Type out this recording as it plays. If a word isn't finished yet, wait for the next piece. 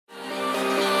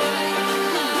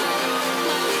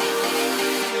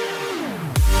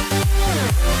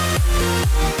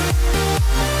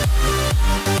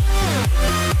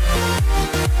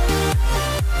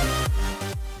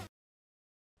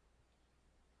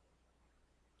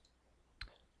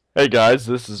Hey guys,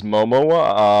 this is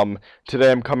Momo. Today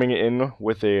I'm coming in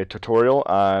with a tutorial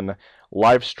on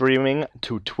live streaming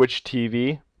to Twitch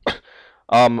TV.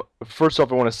 First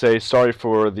off, I want to say sorry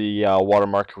for the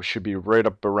watermark, which should be right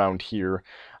up around here.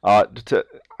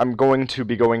 I'm going to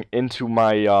be going into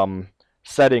my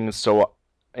settings, so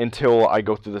until I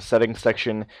go through the settings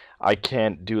section, I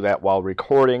can't do that while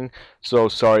recording. So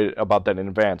sorry about that in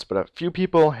advance. But a few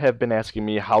people have been asking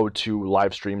me how to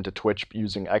live stream to Twitch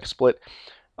using XSplit.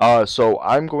 So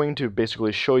I'm going to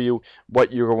basically show you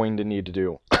what you're going to need to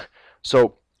do.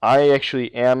 So I actually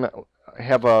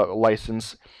have a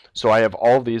license, so I have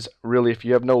all of these. Really, if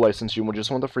you have no license, you would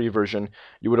just want the free version.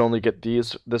 You would only get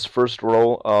this first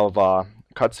row of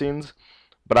cutscenes.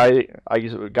 But I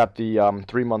got the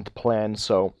 3-month plan,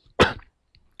 so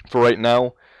for right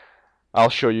now, I'll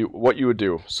show you what you would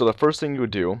do. So the first thing you would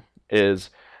do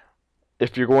is,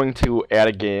 if you're going to add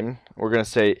a game, we're going to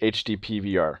say HD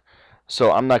PVR.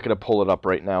 So I'm not going to pull it up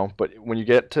right now, but when you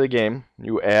get to the game,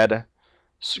 you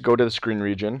go to the screen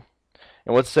region,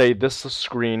 and let's say this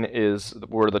screen is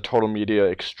where the total media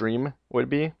extreme would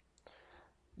be.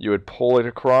 You would pull it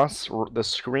across the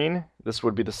screen. This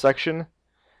would be the section,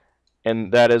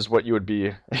 and that is what you would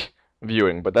be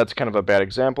viewing, but that's kind of a bad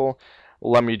example.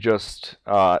 Let me just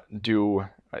do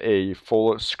a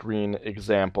full screen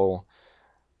example.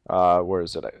 Where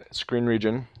is it? Screen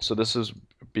region. So this is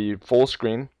be full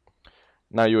screen.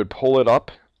 Now you would pull it up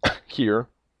here,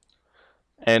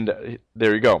 and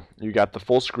there you go. You got the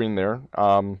full screen there.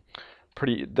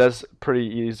 That's pretty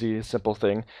easy, simple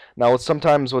thing. Now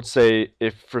sometimes, let's say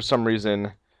if for some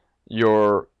reason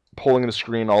you're pulling the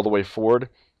screen all the way forward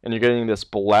and you're getting this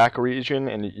black region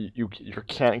and you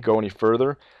can't go any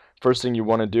further, first thing you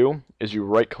want to do is you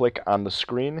right click on the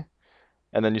screen,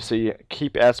 and then you see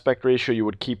keep aspect ratio. You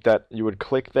would keep that. You would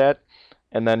click that,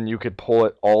 and then you could pull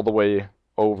it all the way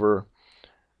over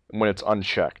when it's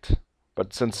unchecked.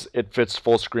 But since it fits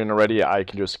full screen already, I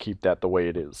can just keep that the way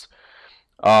it is.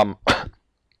 Other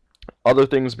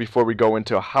things before we go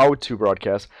into how to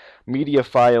broadcast, media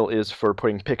file is for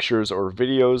putting pictures or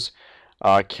videos,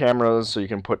 cameras, so you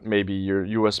can put maybe your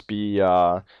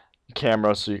USB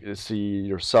camera so you can see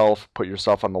yourself, put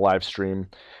yourself on the live stream,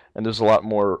 and there's a lot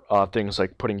more things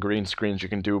like putting green screens you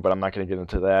can do, but I'm not going to get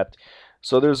into that.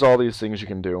 So there's all these things you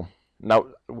can do. Now,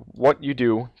 what you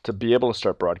do to be able to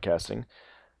start broadcasting,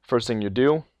 first thing you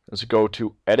do is go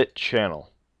to Edit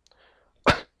Channel.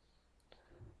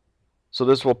 So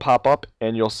this will pop up,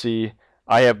 and you'll see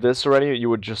I have this already.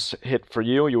 You would just hit for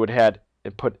you. You would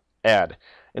put Add.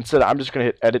 Instead, I'm just going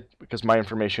to hit Edit because my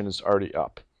information is already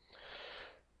up.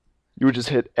 You would just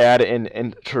hit Add and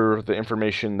enter the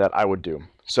information that I would do.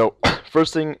 So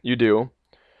first thing you do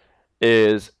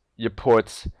is you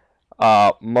put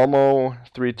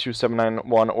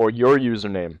Momo32791 or your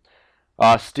username.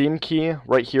 Steam key,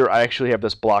 right here, I actually have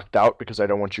this blocked out because I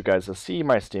don't want you guys to see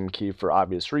my Steam key for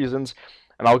obvious reasons.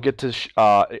 And I'll get to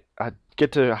how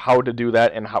to do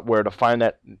that and where to find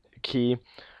that key,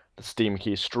 the Steam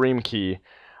key, stream key.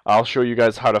 I'll show you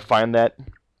guys how to find that.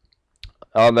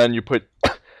 Then you put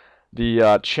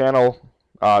the channel,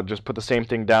 just put the same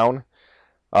thing down.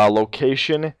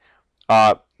 Location.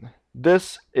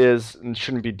 This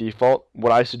shouldn't be default.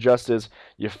 What I suggest is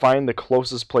you find the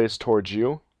closest place towards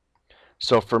you.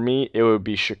 So for me, it would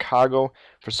be Chicago.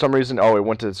 For some reason, it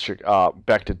went to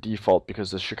back to default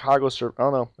because the Chicago server, I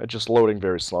don't know, it's just loading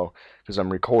very slow because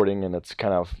I'm recording and it's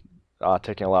kind of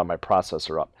taking a lot of my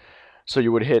processor up. So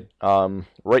you would hit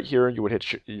right here. You would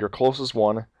hit your closest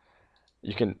one.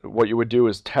 What you would do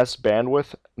is test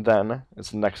bandwidth. Then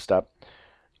it's the next step.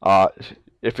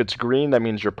 If it's green, that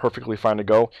means you're perfectly fine to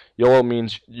go. Yellow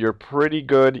means you're pretty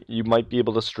good. You might be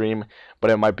able to stream,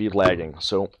 but it might be lagging.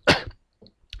 So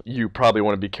you probably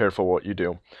want to be careful what you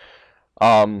do.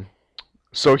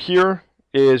 So here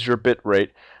is your bit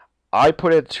rate. I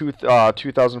put it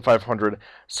 2,500.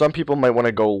 Some people might want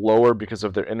to go lower because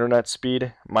of their internet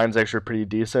speed. Mine's actually pretty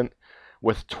decent.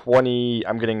 With 20,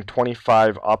 I'm getting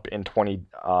 25 up and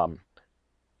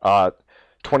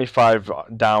 25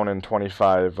 down and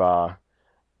 25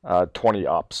 20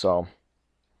 up. So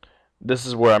this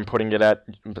is where I'm putting it at.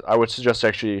 I would suggest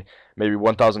actually maybe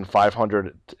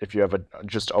 1,500 if you have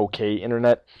just okay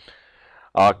internet.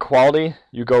 Quality,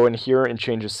 you go in here and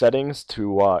change the settings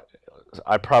to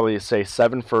I probably say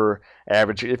 7 for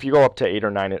average. If you go up to 8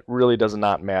 or 9, it really does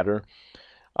not matter.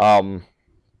 I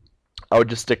would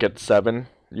just stick at 7.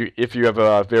 If you have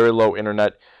a very low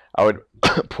internet, I would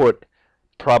put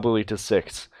probably to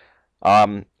 6.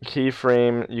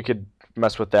 Keyframe, you could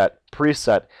mess with that.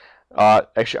 Preset,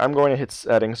 actually I'm going to hit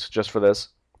settings just for this.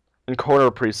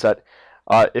 Encoder preset,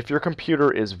 If your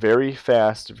computer is very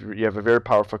fast, if you have a very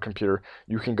powerful computer,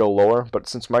 you can go lower. But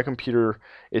since my computer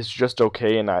is just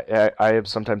okay, and I have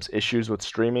sometimes issues with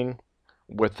streaming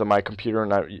with my computer,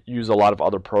 and I use a lot of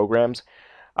other programs,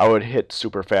 I would hit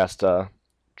super fast to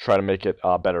try to make it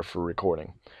better for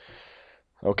recording.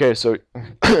 Okay, so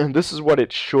this is what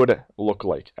it should look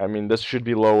like. I mean, this should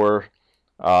be lower.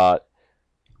 The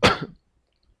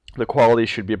quality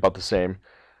should be about the same.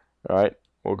 All right,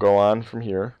 we'll go on from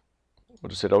here. We'll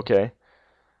just hit OK.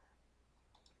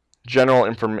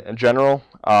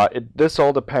 This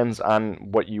all depends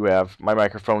on what you have. My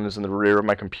microphone is in the rear of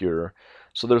my computer,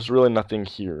 so there's really nothing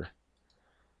here.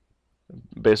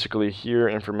 Basically, here,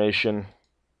 information.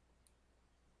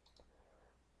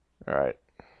 All right.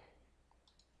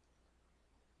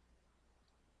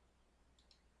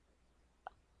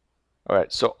 All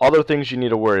right. So other things you need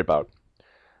to worry about.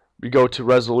 We go to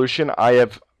resolution.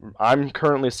 I'm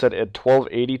currently set at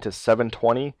 1280 to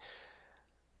 720.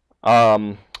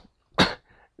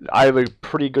 I have a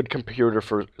pretty good computer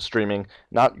for streaming.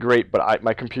 Not great, but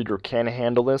my computer can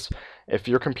handle this. If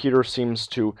your computer seems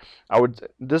to,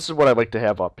 this is what I'd like to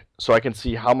have up, so I can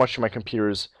see how much my computer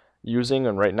is using.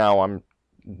 And right now I'm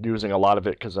using a lot of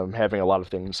it because I'm having a lot of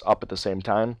things up at the same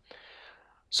time.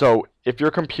 So if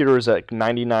your computer is at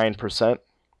 99%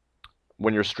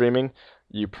 when you're streaming,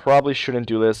 you probably shouldn't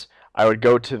do this. I would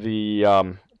go to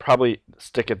the, probably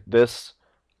stick at this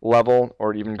level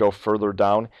or even go further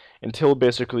down until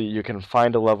basically you can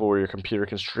find a level where your computer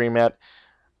can stream at.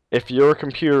 If your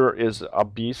computer is a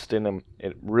beast and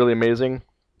really amazing,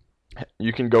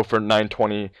 you can go for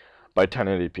 920 by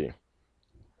 1080p.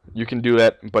 You can do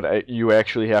that, but you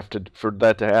actually have to, for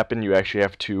that to happen, you actually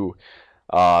have to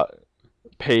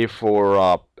pay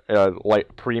for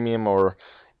light premium, or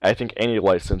I think any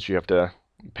license you have to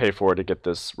pay for to get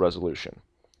this resolution.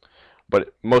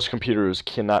 But most computers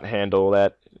cannot handle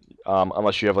that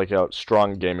unless you have like a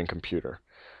strong gaming computer.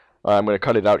 I'm going to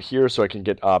cut it out here so I can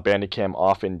get Bandicam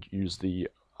off and use the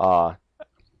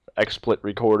XSplit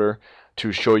recorder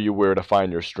to show you where to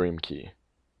find your stream key.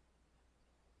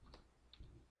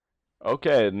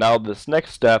 Okay, now this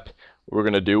next step we're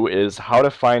going to do is how to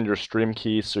find your stream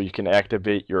key so you can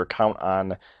activate your account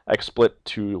on XSplit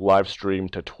to live stream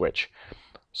to Twitch.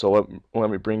 So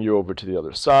let me bring you over to the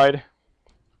other side.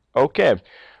 Okay,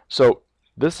 so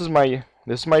this is my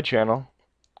channel.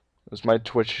 This is my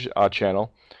Twitch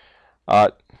channel.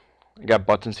 I got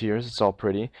buttons here. It's all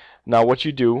pretty. Now what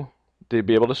you do to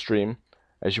be able to stream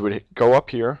is you would go up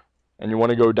here and you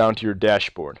want to go down to your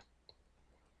dashboard.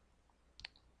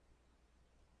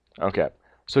 Okay,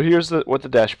 so here's what the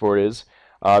dashboard is.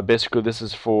 Basically, this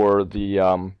is for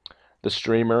the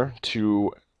streamer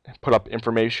to put up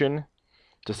information,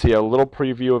 to see a little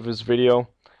preview of his video,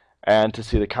 and to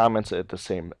see the comments at the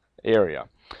same area.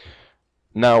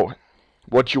 Now,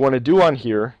 what you want to do on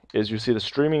here is you see the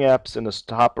streaming apps in the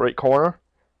top right corner.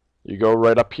 You go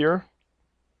right up here,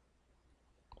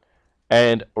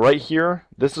 and right here,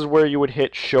 this is where you would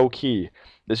hit show key.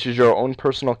 This is your own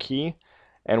personal key,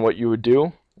 and what you would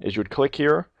do is you would click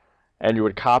here and you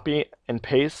would copy and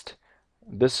paste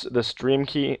the stream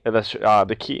key,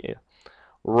 the key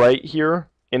right here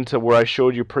into where I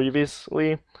showed you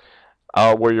previously,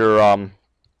 where your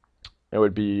it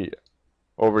would be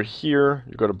over here.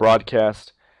 You go to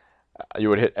broadcast, you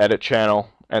would hit edit channel,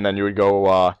 and then you would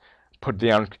go put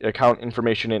the account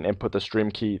information in and put the stream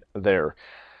key there.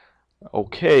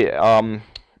 Okay,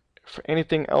 for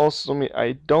anything else,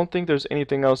 I don't think there's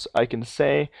anything else I can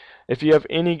say. If you have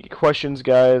any questions,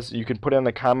 guys, you can put it in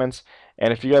the comments,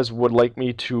 and if you guys would like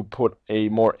me to put a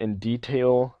more in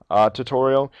detail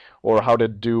tutorial or how to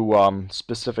do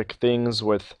specific things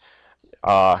with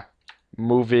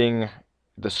moving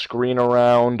the screen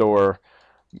around or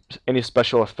any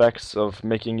special effects of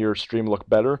making your stream look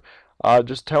better,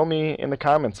 just tell me in the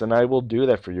comments and I will do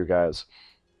that for you guys.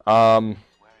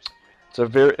 It's a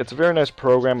very nice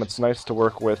program. It's nice to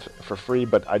work with for free,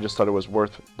 but I just thought it was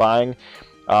worth buying.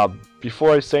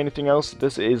 Before I say anything else,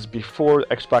 this is before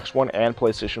Xbox One and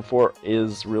PlayStation 4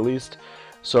 is released,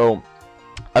 so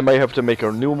I might have to make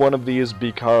a new one of these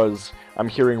because I'm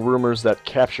hearing rumors that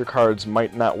capture cards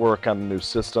might not work on the new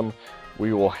system.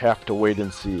 We will have to wait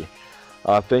and see.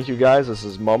 Thank you guys, this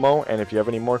is Momo, and if you have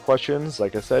any more questions,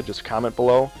 like I said, just comment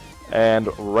below and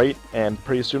write, and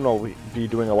pretty soon I'll be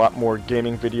doing a lot more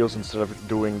gaming videos instead of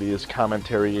doing these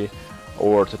commentary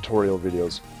or tutorial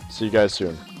videos. See you guys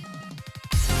soon.